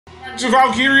to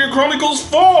Valkyria Chronicles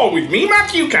 4 with me,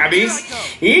 Matthew Caddis,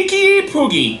 aka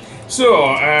Puggy.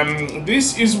 So,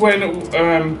 this is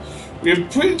when we've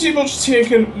pretty much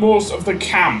taken most of the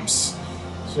camps.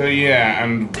 So yeah,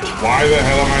 and why the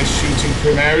hell am I shooting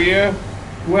Crymaria?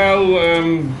 Well,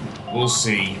 we'll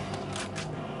see.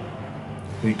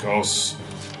 Because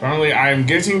apparently I am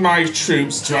getting my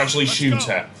troops to actually shoot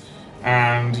her.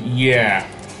 And yeah,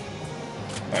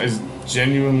 that is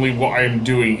genuinely what I am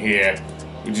doing here.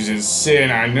 Which is insane,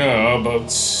 I know,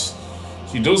 but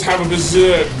she does have a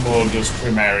berserk mode, does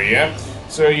Crymaria.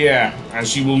 So yeah, and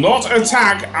she will not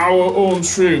attack our own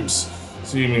troops,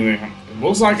 seemingly. It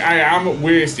looks like I am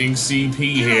wasting CP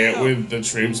here with the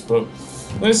troops, but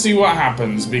let's see what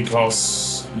happens,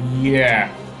 because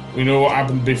yeah, we know what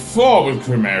happened before with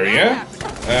Crymaria.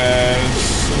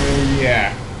 So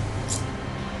yeah.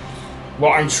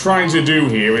 What I'm trying to do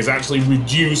here is actually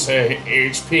reduce her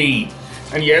HP.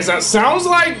 And yes, that sounds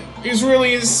like it's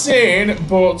really insane,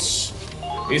 but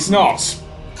it's not.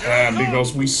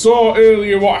 Because we saw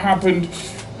earlier what happened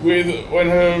with when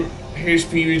her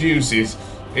HP reduces.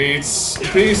 It's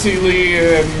basically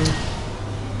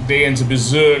they enter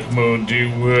berserk mode,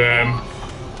 dare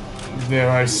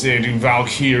I say, do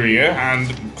Valkyria,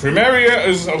 and Crymaria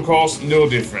is of course no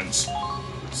different.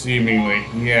 Seemingly,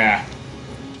 yeah.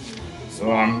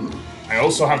 So I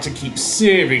also have to keep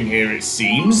saving here, it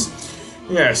seems.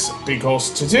 Yes,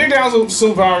 because to take down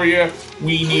Selvaria,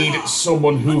 we need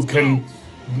someone who can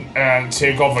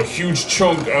take off a huge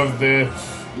chunk of the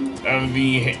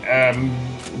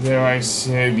dare I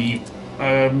say, the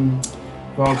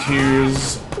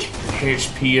Valkyria's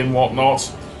HP and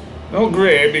whatnot. Not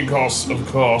great, because of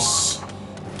course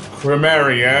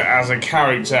Crymaria as a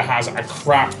character has a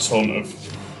crap ton of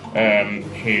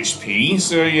HP.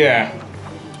 So yeah.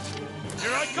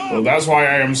 Well, that's why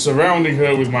I am surrounding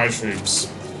her with my troops.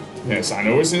 Yes, I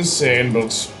know it's insane,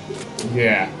 but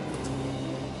yeah.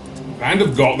 Kind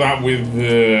of got that with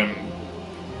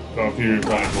Valkyria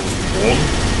Chronicles 1.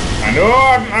 I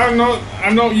know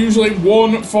I'm not usually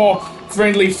one for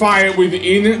friendly fire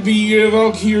within the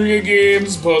Valkyria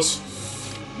games, but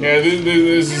yeah,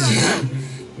 this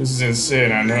is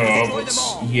insane. I know, but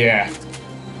yeah.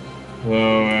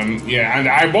 Yeah, and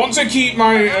I want to keep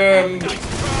my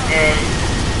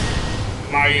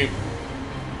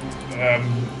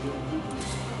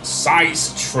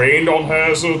sights trained on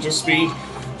her, so to speak.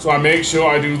 So I make sure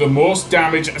I do the most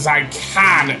damage as I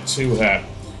can to her.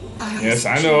 Yes,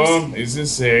 I know, it's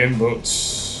insane, but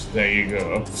there you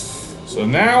go. So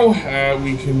now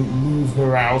we can move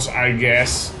her out, I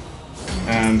guess,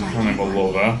 and Hannibal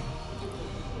Lover.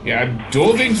 Yeah, I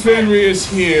don't think Fenrir is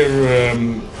here,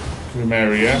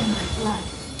 Crymaria.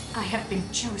 I have been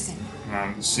chosen.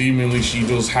 And seemingly she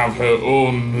does have her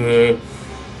own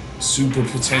super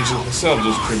potential herself,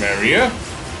 does Crymaria.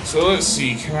 So let's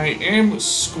see, can I aim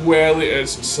squarely at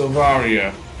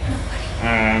Selvaria?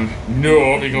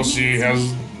 No, because she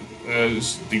has,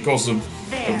 because of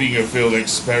being a failed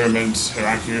experiment, her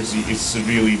accuracy is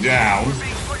severely down.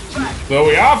 Though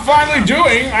we are finally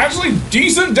doing actually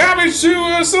decent damage to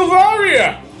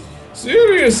Selvaria!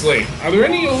 Seriously, are there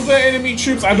any other enemy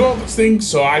troops? I don't think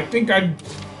so. I think I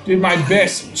did my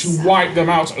best to wipe them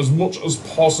out as much as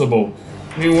possible.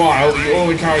 Meanwhile, the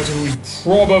only character who is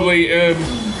probably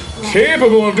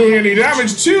capable of doing any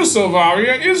damage to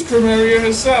Selvaria is Crymaria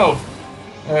herself.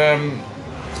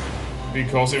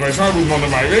 Because if I tried with one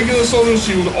of my regular soldiers,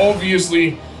 she would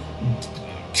obviously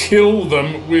kill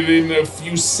them within a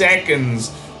few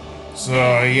seconds. So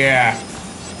yeah.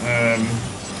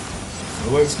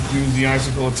 So let's do the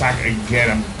icicle attack again.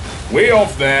 I'm way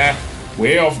off there.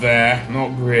 Way off there.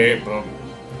 Not great, but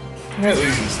at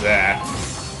least it's there.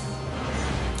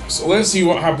 So let's see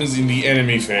what happens in the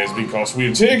enemy phase, because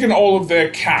we've taken all of their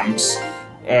camps.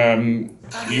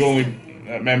 The only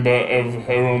member of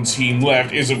her own team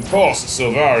left is, of course,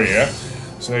 Selvaria.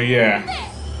 So yeah.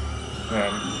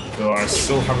 Though I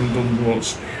still haven't done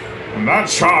much. And that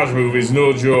charge move is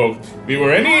no joke. If it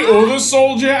were any other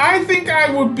soldier, I think I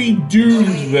would be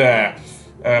doomed there.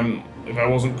 If I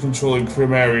wasn't controlling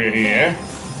Crymaria here.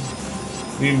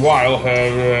 Meanwhile,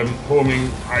 her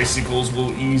homing icicles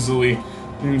will easily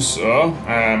do so.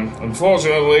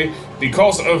 Unfortunately,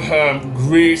 because of her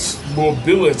great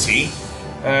mobility,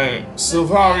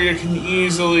 Selvaria can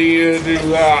easily do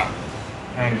that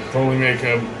and probably make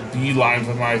a beeline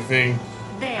for my thing.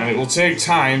 And it will take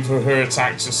time for her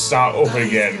attack to start up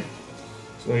again.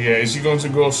 So yeah, is she going to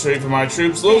go straight for my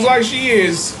troops? Looks like she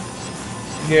is.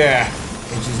 Yeah,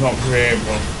 which is not great,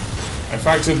 but I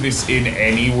factored this in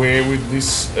anyway with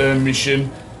this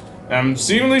mission.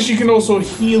 Seemingly she can also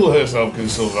heal herself in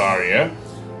Selvaria,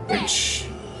 which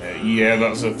Yeah,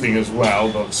 that's a thing as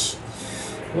well, but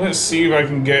let's see if I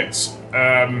can get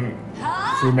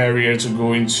Crymaria to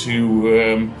go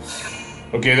into...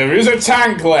 okay, there is a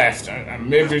tank left. I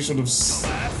maybe should have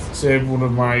saved one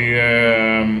of my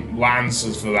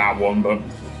lancers for that one, but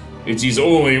it is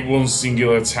only one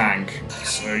singular tank.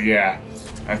 So yeah,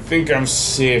 I think I'm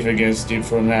safe against it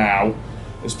for now,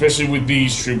 especially with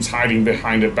these troops hiding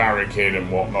behind a barricade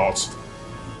and whatnot.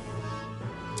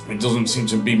 It doesn't seem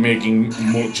to be making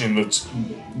much in the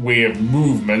way of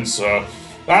movement, so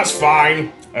that's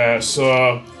fine.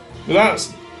 So with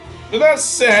that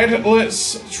said,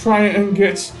 let's try and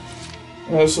get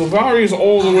Selvaria's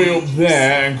all the way up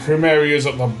there and Crymaria's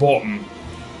at the bottom,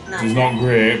 which is not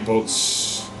great, but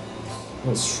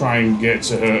let's try and get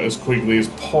to her as quickly as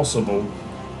possible.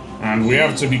 And we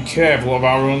have to be careful of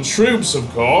our own troops, of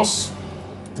course.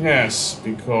 Yes,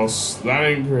 because that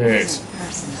ain't great.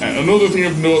 And another thing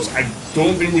of note, I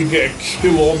don't think we get a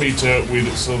kilometer with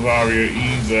Selvaria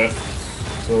either.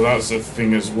 So that's a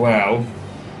thing as well.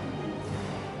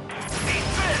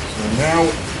 So now,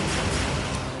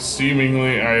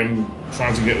 seemingly, I am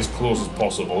trying to get as close as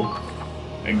possible.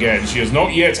 Again, she has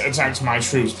not yet attacked my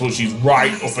troops, but she's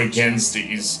right up against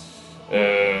these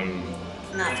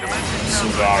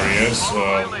Selvaria,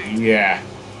 so yeah.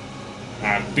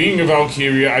 And being a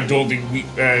Valkyria, I don't think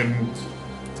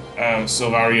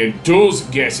Selvaria does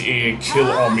get a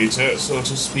kilometer, so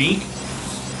to speak.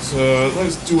 So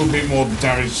let's do a bit more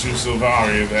damage to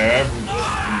Selvaria there.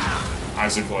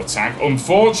 Icicle attack.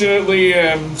 Unfortunately,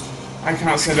 I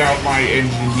can't send out my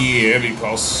engineer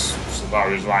because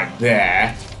Selvaria's right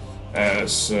there.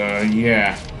 So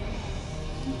yeah.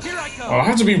 Well, I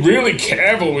have to be really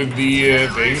careful with the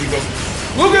thing because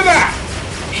look at that!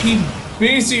 He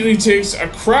basically takes a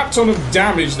crap ton of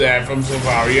damage there from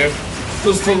Selvaria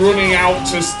just for running out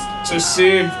to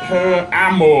save her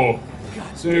ammo.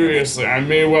 Seriously, I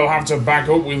may well have to back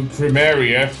up with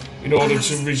Crymaria in order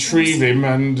to retrieve him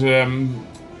and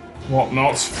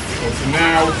whatnot. But for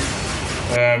now,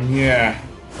 yeah.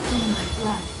 In my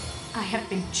blood, I have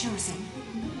been chosen.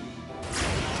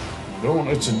 I don't want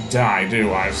her to die,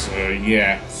 do I? So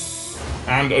yeah.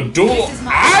 And a double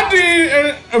and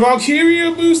a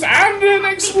Valkyria boost and an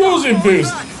explosive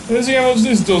boost. Let's see how much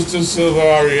this does to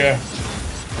Selvaria.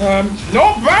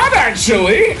 Not bad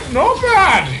actually. Not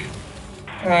bad.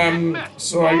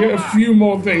 So I get a few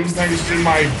more things thanks to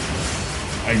my,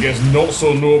 I guess, not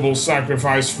so noble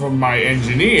sacrifice from my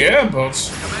engineer, but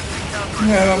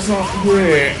yeah, that's not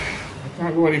great. I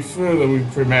can't go any further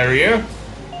with Crymaria,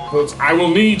 but I will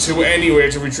need to anyway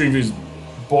to retrieve his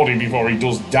body before he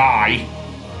does die.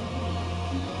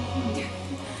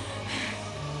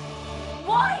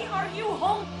 Why are you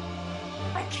home?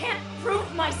 I can't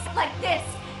prove myself like this.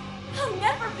 I'll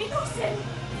never be chosen.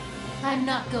 I'm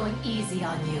not going easy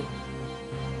on you.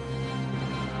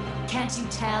 Can't you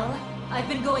tell? I've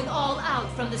been going all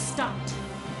out from the start.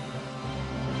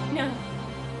 No.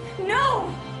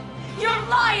 No! You're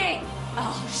lying!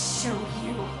 I'll show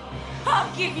you.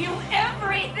 I'll give you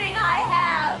everything I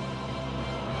have!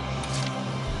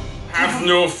 Have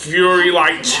no fury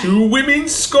like two women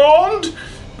scorned?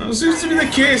 That seems to be the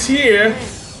case here.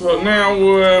 But now we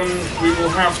will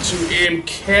have to aim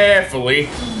carefully,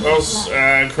 because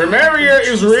Crymaria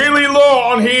is really low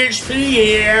on HP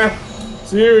here.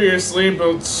 Seriously,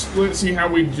 but let's see how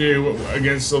we do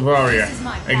against Selvaria.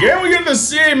 Again, we get the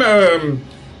same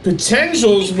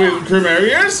potentials with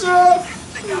Crymaria, so...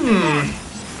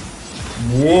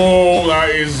 Whoa, that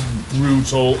is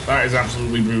brutal. That is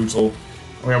absolutely brutal.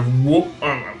 We have...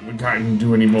 we can't even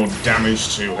do any more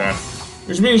damage to her.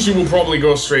 Which means she will probably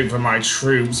go straight for my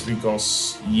troops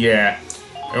because, yeah,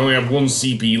 I only have one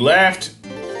CP left.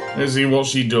 Let's see what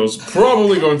she does.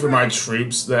 Probably going for my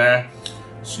troops there.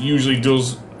 She usually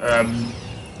does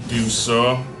do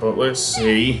so, but let's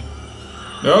see.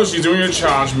 No, she's doing a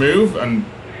charge move, and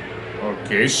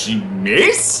okay, she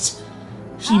missed?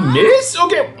 She missed?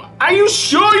 Okay, are you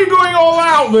sure you're going all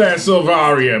out there,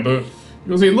 Selvaria? But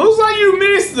because it looks like you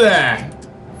missed there.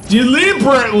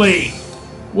 Deliberately.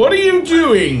 What are you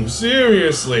doing?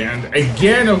 Seriously. And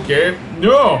again, okay.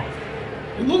 No.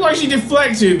 It looked like she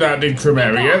deflected that, did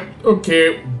Crymaria.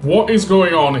 Okay, what is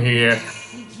going on here?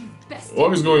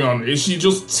 What is going on? Is she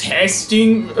just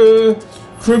testing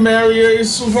Crymaria is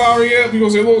Selvaria?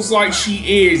 Because it looks like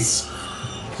she is.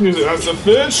 Seriously, that's the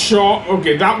third shot.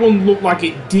 Okay, that one looked like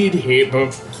it did hit,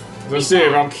 but as I say,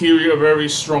 Valkyria are very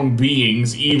strong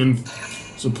beings, even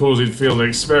supposed failed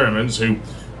experiments, who...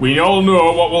 We all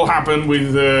know what will happen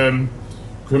with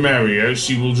Crymaria.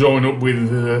 She will join up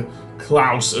with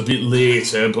Klaus a bit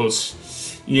later, but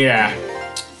yeah.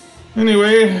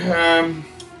 Anyway,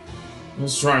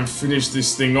 let's try and finish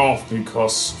this thing off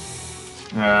because,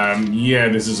 yeah,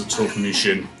 this is a tough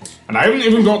mission. And I haven't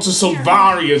even got to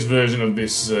Selvaria's version of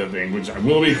this thing, which I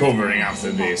will be covering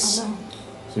after this.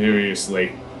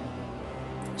 Seriously.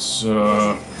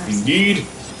 So, indeed.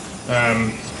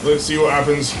 Let's see what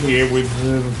happens here with...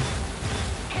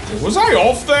 was I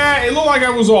off there? It looked like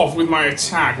I was off with my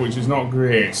attack, which is not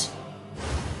great.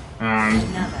 And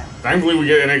thankfully we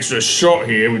get an extra shot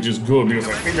here, which is good, because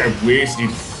I think I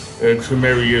wasted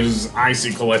Crymaria's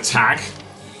icicle attack.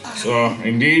 So,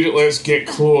 indeed, let's get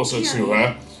closer to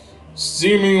her.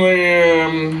 Seemingly,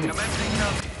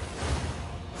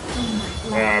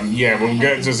 yeah, we'll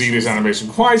get to see this animation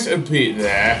quite a bit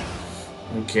there.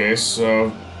 Okay,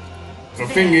 so... the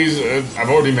thing is, I've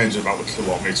already mentioned about the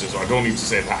kilometers, so I don't need to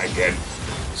say that again.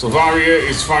 Selvaria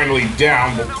is finally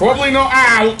down, but probably not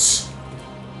out!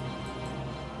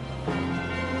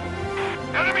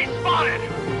 Enemy spotted!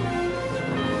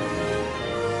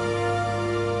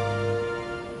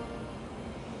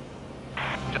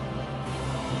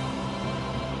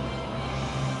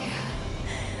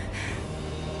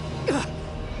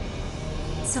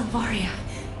 Selvaria,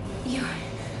 you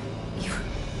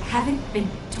haven't been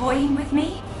toying with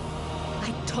me?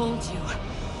 I told you.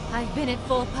 I've been at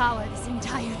full power this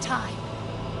entire time.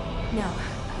 No,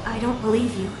 I don't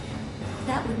believe you.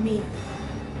 That would mean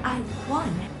I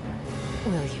won.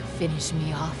 Will you finish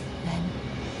me off, then?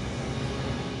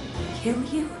 Kill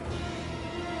you?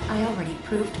 I already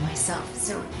proved myself,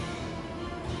 so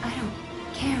I don't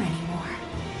care anymore.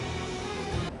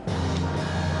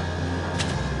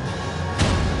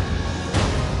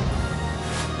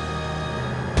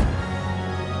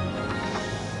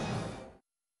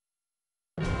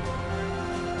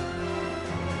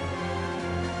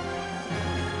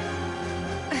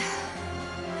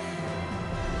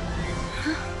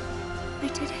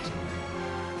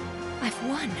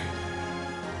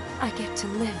 I get to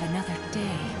live another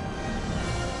day.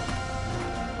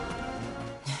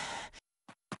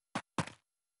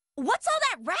 What's all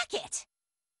that racket?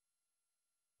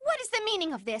 What is the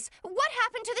meaning of this? What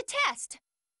happened to the test?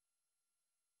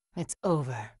 It's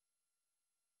over.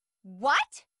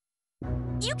 What?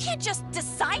 You can't just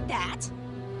decide that.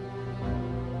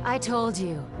 I told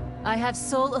you. I have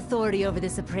sole authority over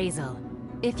this appraisal.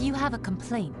 If you have a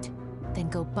complaint, then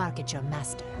go bark at your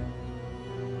master.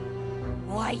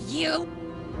 Why, you...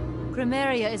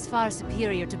 Crymaria is far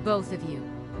superior to both of you,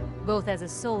 both as a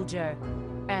soldier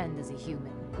and as a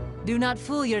human. Do not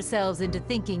fool yourselves into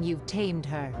thinking you've tamed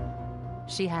her.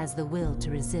 She has the will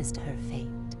to resist her fate.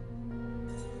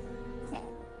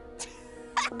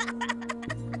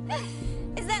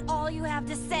 Is that all you have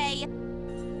to say?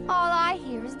 All I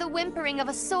hear is the whimpering of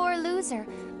a sore loser,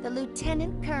 the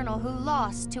lieutenant colonel who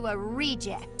lost to a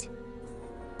reject.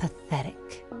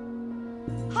 Pathetic.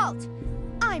 Halt!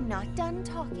 I'm not done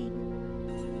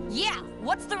talking. Yeah,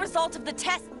 what's the result of the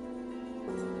test?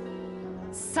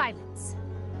 Silence.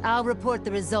 I'll report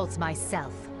the results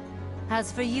myself.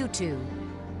 As for you two,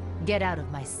 get out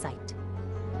of my sight.